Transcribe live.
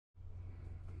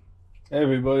Hey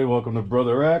everybody, welcome to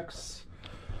Brother X.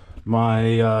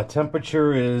 My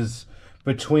temperature is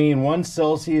between 1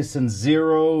 Celsius and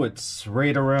 0. It's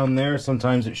right around there.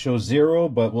 Sometimes it shows 0,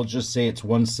 but we'll just say it's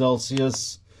 1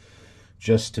 Celsius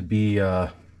just to be,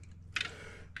 yeah,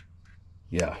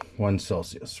 1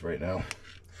 Celsius right now.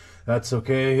 That's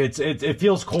okay. It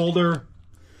feels colder,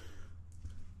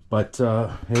 but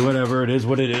hey, whatever. It is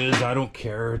what it is. I don't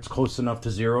care. It's close enough to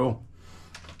 0.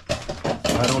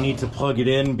 I don't need to plug it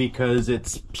in because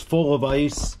it's full of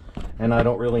ice, and I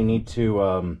don't really need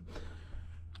to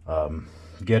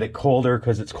get it colder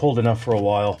because it's cold enough for a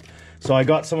while. So I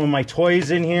got some of my toys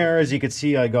in here. As you can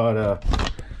see, I got a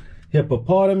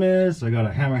hippopotamus, I got a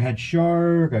hammerhead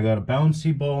shark, I got a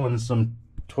bouncy ball, and some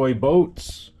toy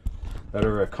boats that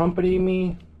are accompanying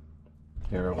me.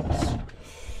 Here, let's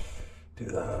do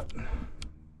that.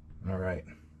 All right.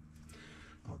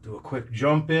 I'll do a quick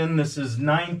jump in. This is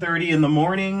 9:30 in the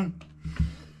morning.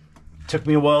 Took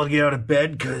me a while to get out of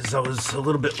bed because I was a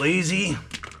little bit lazy.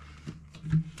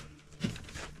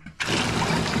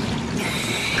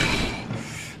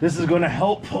 This is going to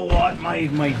help a lot.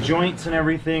 My joints and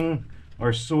everything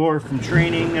are sore from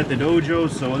training at the dojo,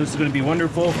 so this is going to be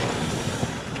wonderful.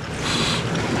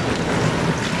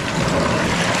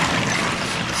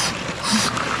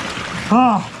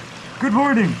 Good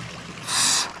morning.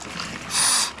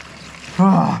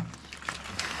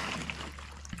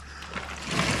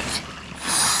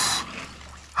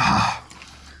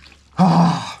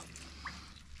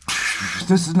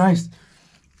 This is nice.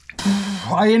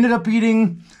 I ended up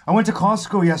eating, I went to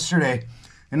Costco yesterday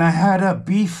and I had a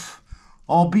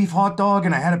all beef hot dog,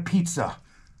 and I had a piece of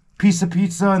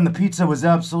pizza, and the pizza was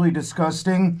absolutely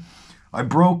disgusting. I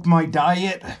broke my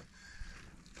diet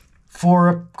for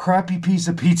a crappy piece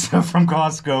of pizza from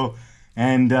Costco,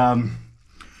 and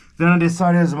then I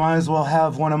decided I might as well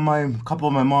have a couple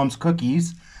of my mom's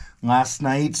cookies last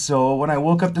night. So when I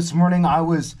woke up this morning, I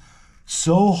was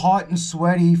so hot and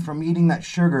sweaty from eating that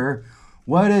sugar.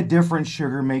 What a difference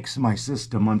sugar makes in my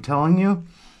system, I'm telling you.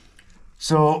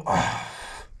 So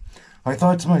I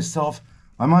thought to myself,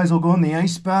 I might as well go in the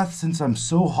ice bath since I'm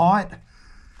so hot.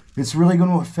 It's really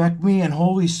going to affect me, and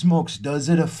holy smokes, does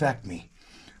it affect me.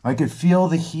 I could feel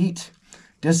the heat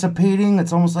dissipating.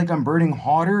 It's almost like I'm burning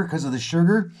hotter because of the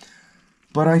sugar.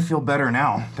 But I feel better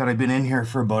now that I've been in here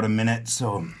for about a minute.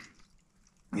 So,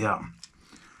 yeah.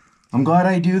 I'm glad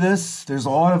I do this. There's a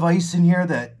lot of ice in here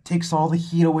that takes all the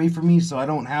heat away from me, so I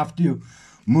don't have to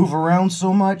move around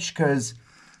so much because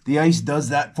the ice does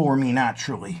that for me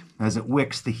naturally as it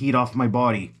wicks the heat off my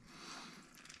body.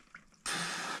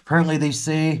 Apparently they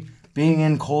say being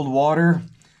in cold water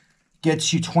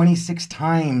gets you 26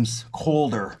 times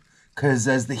colder, because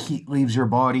as the heat leaves your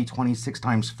body 26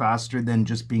 times faster than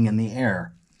just being in the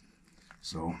air.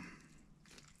 So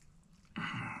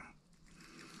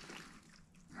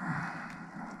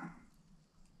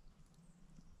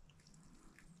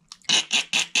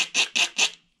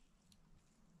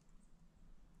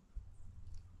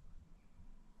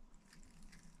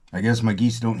I guess my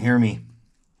geese don't hear me.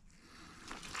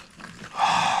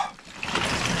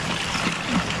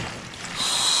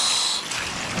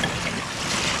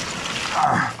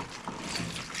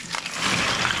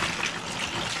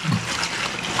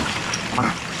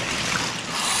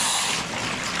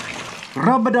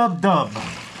 Rub-a-dub-dub.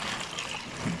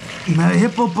 The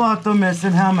hippopotamus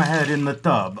and hammerhead in the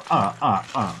tub.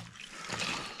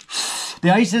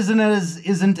 The ice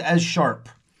isn't as sharp.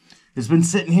 It's been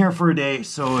sitting here for a day,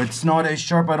 so it's not as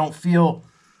sharp. I don't feel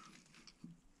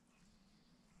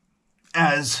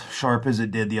as sharp as it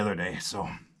did the other day, so.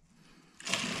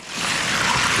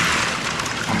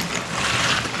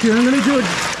 Dude, I'm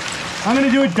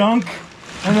gonna do a dunk,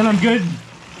 and then I'm good.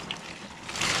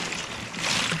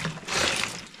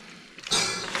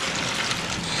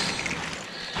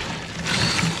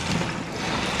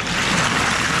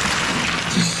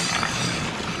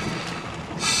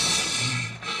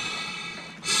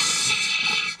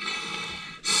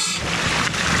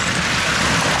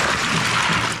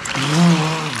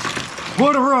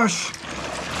 What a rush!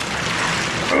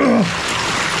 Ugh.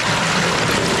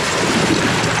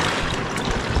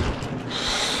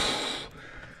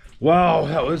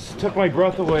 Wow, took my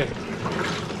breath away.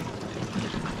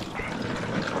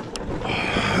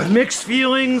 Mixed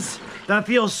feelings. That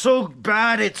feels so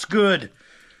bad, it's good.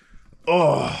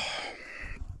 Oh.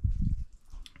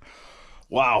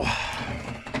 Wow.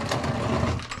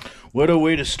 What a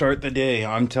way to start the day,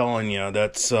 I'm telling you.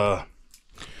 That's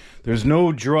there's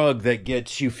no drug that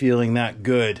gets you feeling that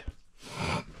good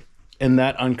and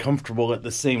that uncomfortable at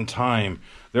the same time.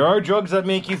 There are drugs that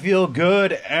make you feel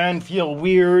good and feel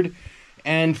weird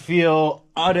and feel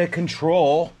out of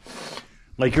control.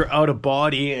 like you're out of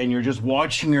body and you're just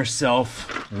watching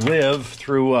yourself live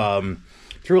through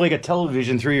like a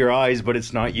television through your eyes, but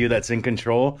it's not you that's in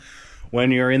control.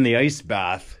 When you're in the ice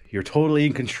bath, you're totally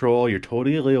in control, you're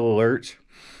totally alert.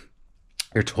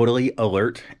 You're totally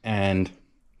alert, and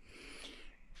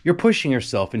you're pushing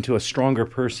yourself into a stronger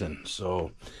person.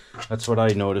 So that's what I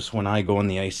notice when I go in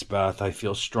the ice bath. I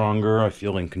feel stronger, I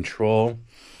feel in control.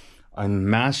 I'm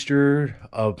master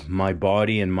of my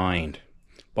body and mind.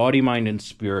 Body, mind, and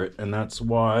spirit. And that's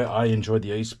why I enjoy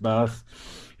the ice bath.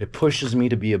 It pushes me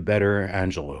to be a better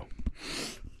Angelo.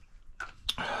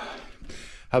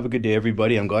 Have a good day,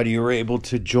 everybody. I'm glad you were able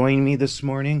to join me this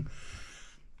morning.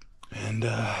 And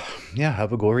yeah,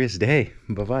 have a glorious day.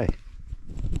 Bye-bye.